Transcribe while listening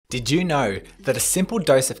Did you know that a simple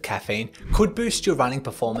dose of caffeine could boost your running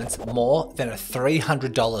performance more than a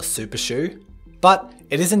 $300 super shoe? But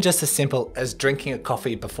it isn't just as simple as drinking a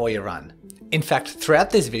coffee before you run. In fact, throughout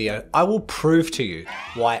this video, I will prove to you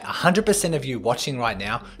why 100% of you watching right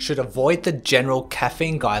now should avoid the general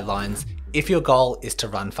caffeine guidelines if your goal is to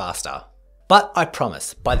run faster. But I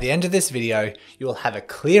promise, by the end of this video, you will have a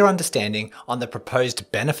clear understanding on the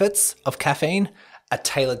proposed benefits of caffeine, a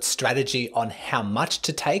tailored strategy on how much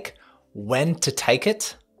to take, when to take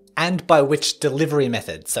it, and by which delivery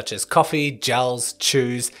methods such as coffee, gels,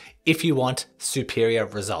 chews, if you want superior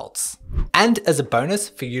results. And as a bonus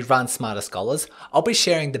for you Run Smarter scholars, I'll be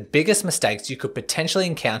sharing the biggest mistakes you could potentially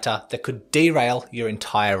encounter that could derail your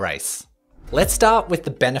entire race. Let's start with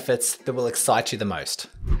the benefits that will excite you the most.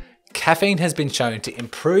 Caffeine has been shown to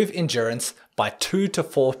improve endurance by 2 to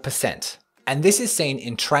 4%. And this is seen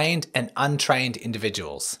in trained and untrained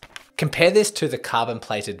individuals. Compare this to the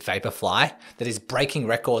carbon-plated Vaporfly that is breaking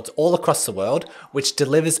records all across the world, which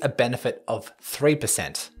delivers a benefit of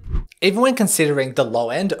 3%. Even when considering the low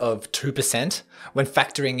end of 2%, when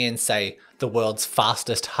factoring in, say, the world's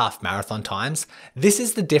fastest half marathon times, this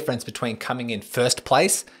is the difference between coming in first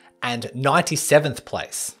place and 97th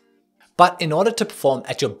place. But in order to perform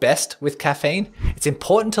at your best with caffeine, it's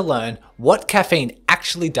important to learn what caffeine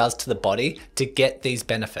actually does to the body to get these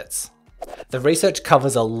benefits. The research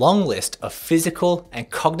covers a long list of physical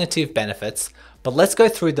and cognitive benefits, but let's go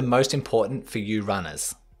through the most important for you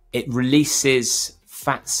runners. It releases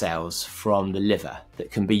fat cells from the liver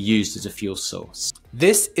that can be used as a fuel source.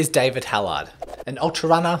 This is David Hallard, an ultra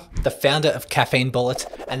runner, the founder of Caffeine Bullet,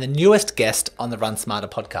 and the newest guest on the Run Smarter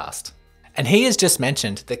podcast. And he has just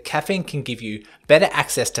mentioned that caffeine can give you better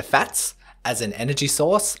access to fats as an energy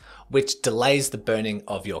source, which delays the burning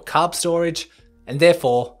of your carb storage, and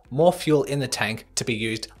therefore more fuel in the tank to be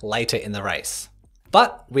used later in the race.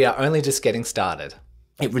 But we are only just getting started.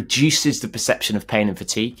 It reduces the perception of pain and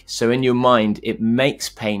fatigue, so in your mind it makes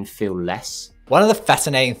pain feel less. One of the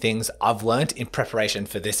fascinating things I've learned in preparation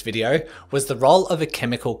for this video was the role of a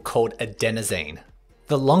chemical called adenosine.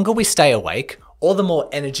 The longer we stay awake, or the more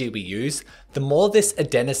energy we use, the more this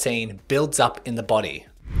adenosine builds up in the body.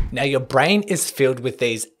 Now your brain is filled with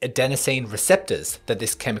these adenosine receptors that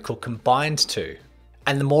this chemical can bind to.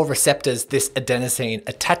 And the more receptors this adenosine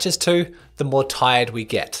attaches to, the more tired we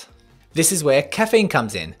get. This is where caffeine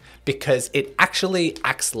comes in, because it actually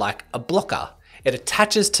acts like a blocker. It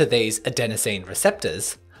attaches to these adenosine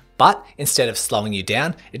receptors, but instead of slowing you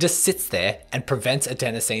down, it just sits there and prevents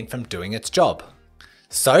adenosine from doing its job.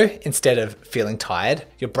 So instead of feeling tired,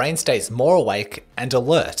 your brain stays more awake and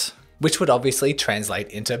alert, which would obviously translate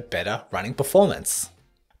into better running performance.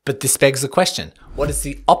 But this begs the question, what is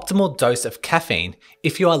the optimal dose of caffeine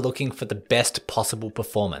if you are looking for the best possible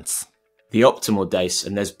performance? The optimal dose,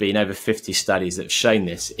 and there's been over 50 studies that have shown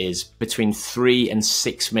this, is between 3 and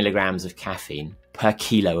 6 milligrams of caffeine per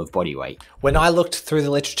kilo of body weight. When I looked through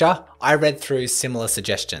the literature, I read through similar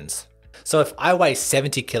suggestions. So if I weigh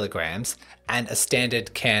 70 kilograms and a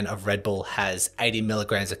standard can of Red Bull has 80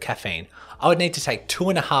 milligrams of caffeine, I would need to take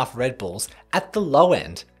 2.5 Red Bulls at the low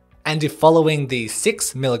end. And if following the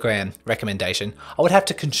 6 milligram recommendation, I would have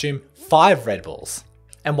to consume 5 Red Bulls.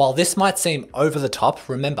 And while this might seem over the top,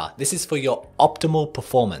 remember, this is for your optimal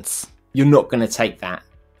performance. You're not going to take that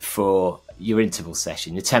for your interval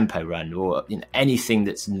session, your tempo run, or anything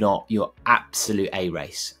that's not your absolute A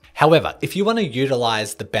race. However, if you want to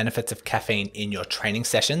utilize the benefits of caffeine in your training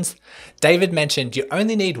sessions, David mentioned you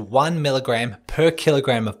only need 1 milligram per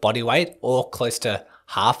kilogram of body weight, or close to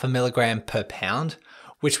 0.5 milligram per pound,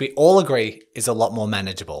 which we all agree is a lot more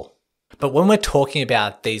manageable. But when we're talking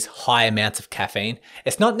about these high amounts of caffeine,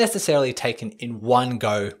 it's not necessarily taken in one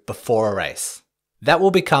go before a race. That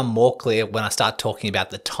will become more clear when I start talking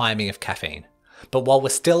about the timing of caffeine. But while we're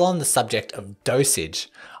still on the subject of dosage,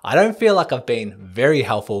 I don't feel like I've been very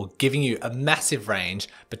helpful giving you a massive range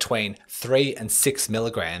between 3 and 6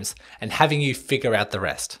 milligrams and having you figure out the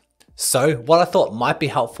rest. So what I thought might be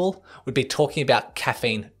helpful would be talking about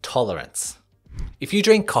caffeine tolerance. If you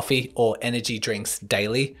drink coffee or energy drinks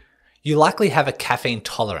daily, you likely have a caffeine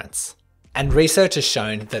tolerance. And research has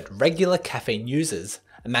shown that regular caffeine users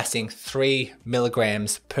amassing 3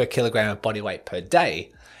 milligrams per kilogram of body weight per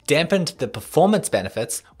day dampened the performance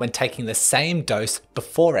benefits when taking the same dose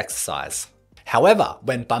before exercise. However,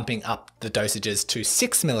 when bumping up the dosages to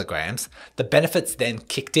 6 milligrams, the benefits then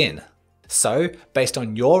kicked in. So, based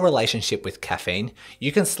on your relationship with caffeine,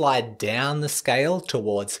 you can slide down the scale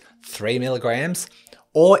towards 3 milligrams,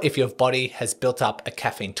 or if your body has built up a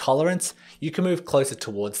caffeine tolerance, you can move closer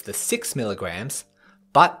towards the 6 milligrams,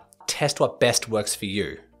 but test what best works for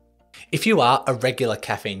you. If you are a regular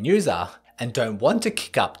caffeine user and don't want to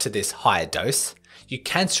kick up to this higher dose, you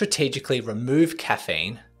can strategically remove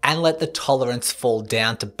caffeine and let the tolerance fall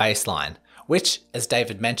down to baseline, which, as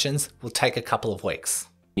David mentions, will take a couple of weeks.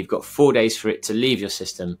 You've got 4 days for it to leave your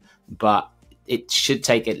system, but it should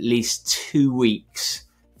take at least 2 weeks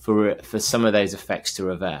for some of those effects to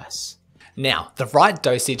reverse. Now, the right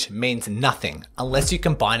dosage means nothing unless you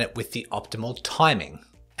combine it with the optimal timing.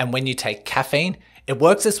 And when you take caffeine, it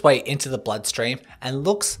works its way into the bloodstream and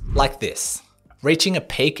looks like this, reaching a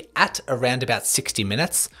peak at around about 60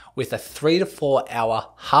 minutes with a 3 to 4 hour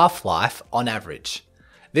half-life on average.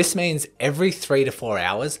 This means every 3 to 4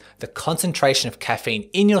 hours, the concentration of caffeine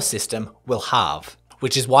in your system will halve,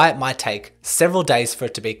 which is why it might take several days for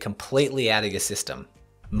it to be completely out of your system.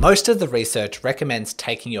 Most of the research recommends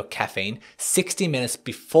taking your caffeine 60 minutes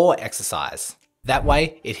before exercise. That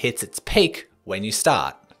way, it hits its peak when you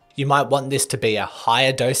start. You might want this to be a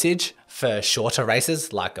higher dosage for shorter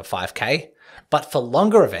races like a 5K, but for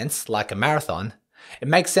longer events like a marathon, it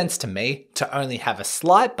makes sense to me to only have a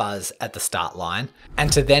slight buzz at the start line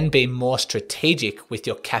and to then be more strategic with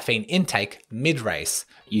your caffeine intake mid-race.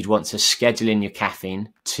 You'd want to schedule in your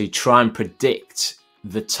caffeine to try and predict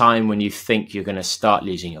the time when you think you're going to start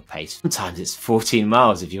losing your pace. Sometimes it's 14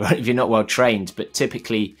 miles if you're not well trained, but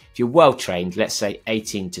typically if you're well trained, let's say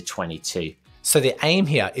 18 to 22. So the aim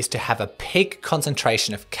here is to have a peak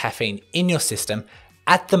concentration of caffeine in your system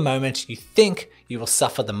at the moment you think you will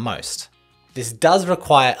suffer the most. This does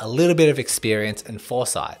require a little bit of experience and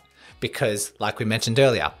foresight because, like we mentioned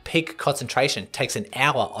earlier, peak concentration takes an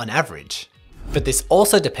hour on average. But this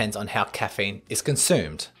also depends on how caffeine is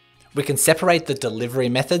consumed. We can separate the delivery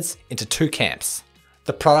methods into 2 camps.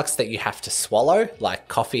 The products that you have to swallow, like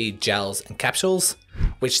coffee, gels, and capsules,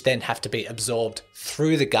 which then have to be absorbed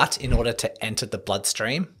through the gut in order to enter the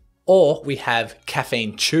bloodstream. Or we have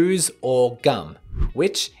caffeine chews or gum,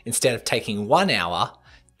 which instead of taking 1 hour,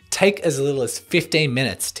 take as little as 15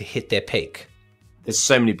 minutes to hit their peak. There's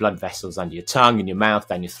so many blood vessels under your tongue, in your mouth,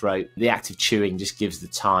 down your throat. The act of chewing just gives the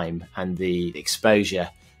time and the exposure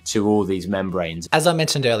to all these membranes. As I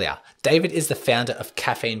mentioned earlier, David is the founder of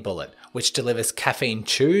Caffeine Bullet, which delivers caffeine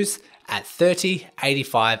chews at 30,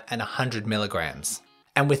 85, and 100 milligrams.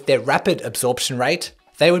 And with their rapid absorption rate,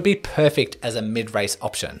 they would be perfect as a mid-race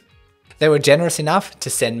option. They were generous enough to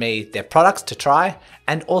send me their products to try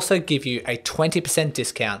and also give you a 20%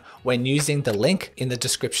 discount when using the link in the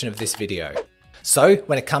description of this video. So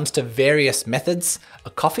when it comes to various methods, a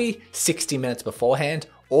coffee 60 minutes beforehand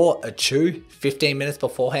or a chew 15 minutes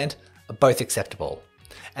beforehand are both acceptable.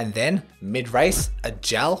 And then mid-race, a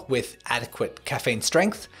gel with adequate caffeine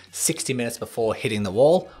strength 60 minutes before hitting the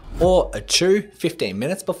wall or a chew 15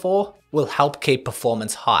 minutes before will help keep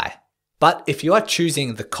performance high. But if you are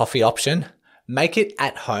choosing the coffee option, make it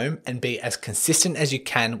at home and be as consistent as you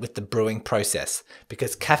can with the brewing process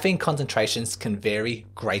because caffeine concentrations can vary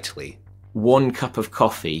greatly. 1 cup of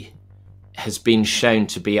coffee has been shown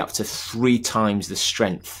to be up to 3 times the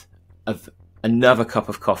strength of another cup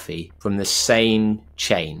of coffee from the same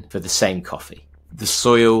chain for the same coffee. The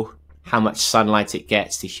soil, how much sunlight it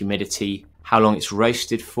gets, the humidity, how long it's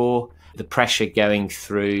roasted for, the pressure going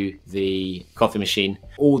through the coffee machine,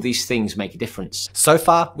 all these things make a difference. So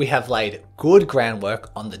far, we have laid good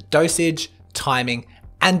groundwork on the dosage, timing,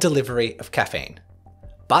 and delivery of caffeine.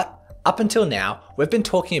 But up until now, we've been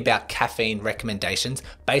talking about caffeine recommendations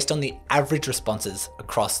based on the average responses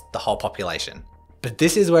across the whole population. But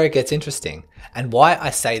this is where it gets interesting and why I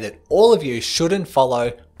say that all of you shouldn't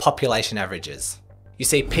follow population averages. You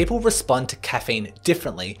see, people respond to caffeine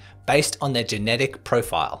differently based on their genetic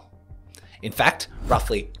profile. In fact,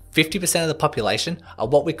 roughly 50% of the population are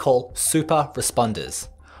what we call super responders,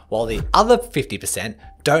 while the other 50%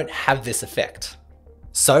 don't have this effect.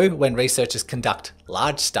 So when researchers conduct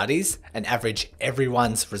large studies and average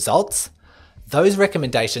everyone's results, those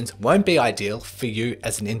recommendations won't be ideal for you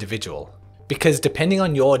as an individual. Because depending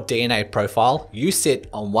on your DNA profile, you sit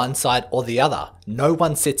on one side or the other. No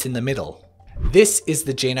one sits in the middle. This is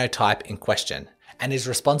the genotype in question and is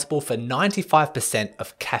responsible for 95%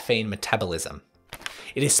 of caffeine metabolism.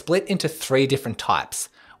 It is split into 3 different types,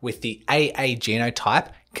 with the AA genotype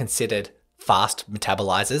considered fast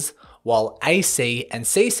metabolizers, while AC and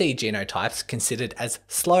CC genotypes considered as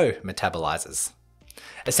slow metabolizers.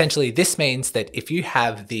 Essentially, this means that if you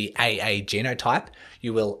have the AA genotype,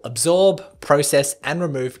 you will absorb, process, and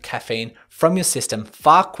remove caffeine from your system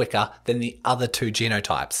far quicker than the other 2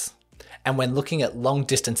 genotypes. And when looking at long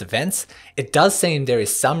distance events, it does seem there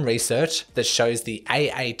is some research that shows the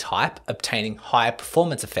AA type obtaining higher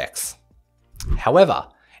performance effects. However,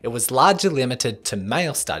 It was largely limited to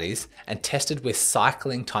male studies and tested with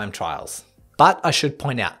cycling time trials. But I should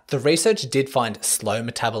point out, the research did find slow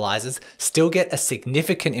metabolizers still get a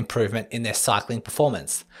significant improvement in their cycling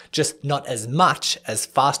performance, just not as much as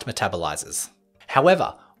fast metabolizers.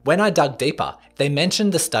 However, when I dug deeper, they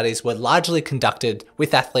mentioned the studies were largely conducted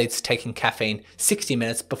with athletes taking caffeine 60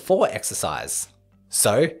 minutes before exercise.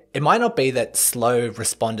 So it might not be that slow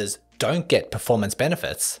responders don't get performance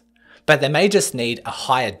benefits, but they may just need a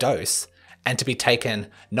higher dose and to be taken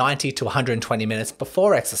 90 to 120 minutes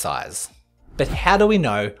before exercise. But how do we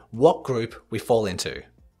know what group we fall into?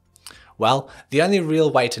 Well, the only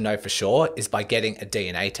real way to know for sure is by getting a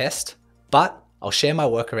DNA test, but I'll share my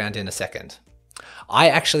workaround in a second. I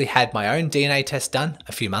actually had my own DNA test done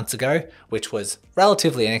a few months ago, which was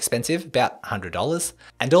relatively inexpensive, about $100,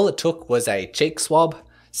 and all it took was a cheek swab,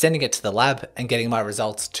 sending it to the lab and getting my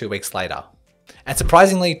results 2 weeks later. And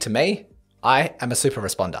surprisingly to me, I am a super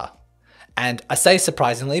responder. And I say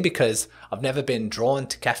surprisingly because I've never been drawn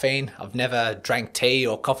to caffeine, I've never drank tea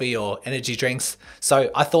or coffee or energy drinks, so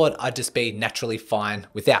I thought I'd just be naturally fine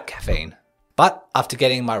without caffeine. But after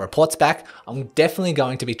getting my reports back, I'm definitely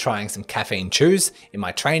going to be trying some caffeine chews in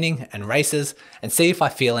my training and races and see if I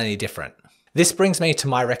feel any different. This brings me to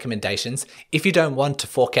my recommendations if you don't want to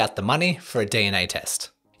fork out the money for a DNA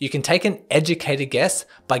test. You can take an educated guess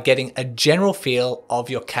by getting a general feel of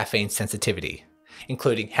your caffeine sensitivity,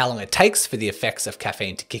 including how long it takes for the effects of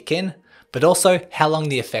caffeine to kick in, but also how long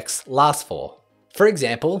the effects last for. For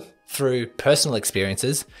example, through personal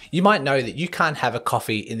experiences, you might know that you can't have a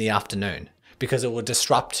coffee in the afternoon because it will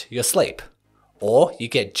disrupt your sleep, or you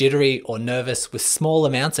get jittery or nervous with small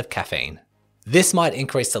amounts of caffeine. This might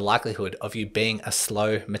increase the likelihood of you being a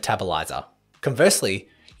slow metabolizer. Conversely,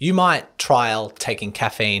 you might trial taking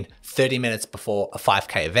caffeine 30 minutes before a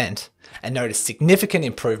 5K event and notice significant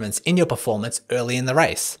improvements in your performance early in the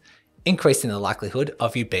race, increasing the likelihood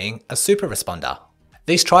of you being a super responder.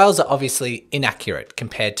 These trials are obviously inaccurate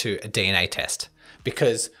compared to a DNA test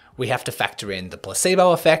because we have to factor in the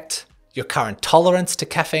placebo effect, your current tolerance to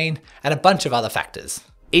caffeine, and a bunch of other factors.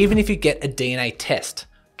 Even if you get a DNA test,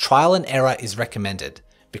 trial and error is recommended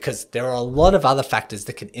because there are a lot of other factors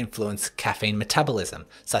that can influence caffeine metabolism,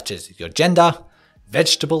 such as your gender,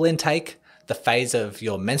 vegetable intake, the phase of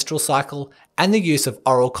your menstrual cycle, and the use of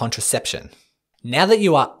oral contraception. Now that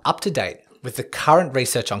you are up to date with the current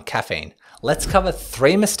research on caffeine, let's cover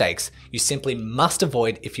 3 mistakes you simply must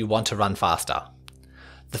avoid if you want to run faster.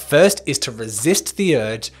 The first is to resist the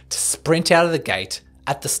urge to sprint out of the gate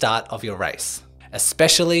at the start of your race,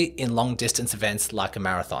 especially in long distance events like a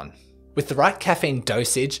marathon. With the right caffeine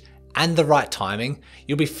dosage and the right timing,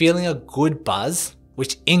 you'll be feeling a good buzz,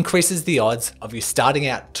 which increases the odds of you starting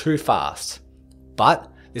out too fast.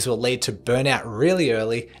 But this will lead to burnout really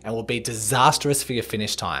early and will be disastrous for your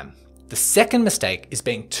finish time. The second mistake is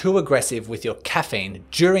being too aggressive with your caffeine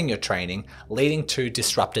during your training, leading to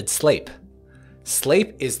disrupted sleep.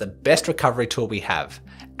 Sleep is the best recovery tool we have,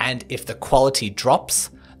 and if the quality drops,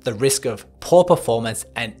 the risk of poor performance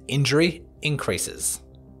and injury increases.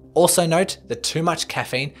 Also note that too much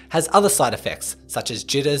caffeine has other side effects, such as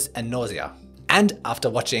jitters and nausea. And after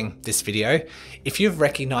watching this video, if you've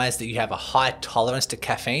recognized that you have a high tolerance to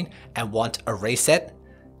caffeine and want a reset,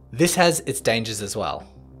 this has its dangers as well.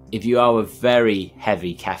 If you are a very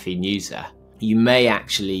heavy caffeine user, you may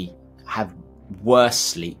actually have worse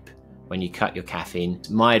sleep when you cut your caffeine.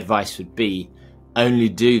 My advice would be only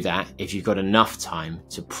do that if you've got enough time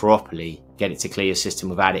to properly get it to clear your system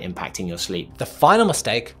without it impacting your sleep. The final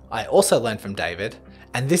mistake I also learned from David,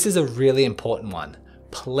 and this is a really important one.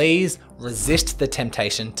 Please resist the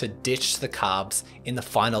temptation to ditch the carbs in the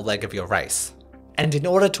final leg of your race. And in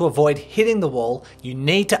order to avoid hitting the wall, you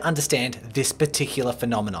need to understand this particular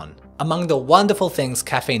phenomenon. Among the wonderful things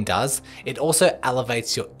caffeine does, it also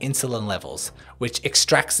elevates your insulin levels, which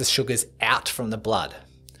extracts the sugars out from the blood.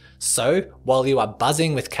 So while you are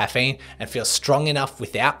buzzing with caffeine and feel strong enough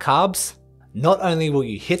without carbs, not only will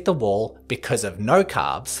you hit the wall because of no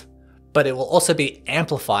carbs, but it will also be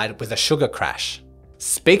amplified with a sugar crash.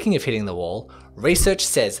 Speaking of hitting the wall, research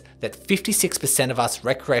says that 56% of us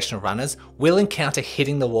recreational runners will encounter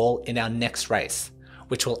hitting the wall in our next race,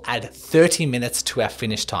 which will add 30 minutes to our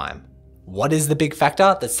finish time. What is the big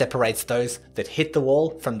factor that separates those that hit the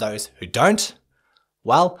wall from those who don't?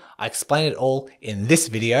 Well, I explain it all in this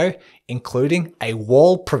video, including a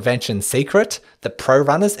wall prevention secret that pro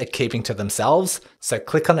runners are keeping to themselves, so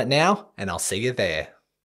click on it now and I'll see you there.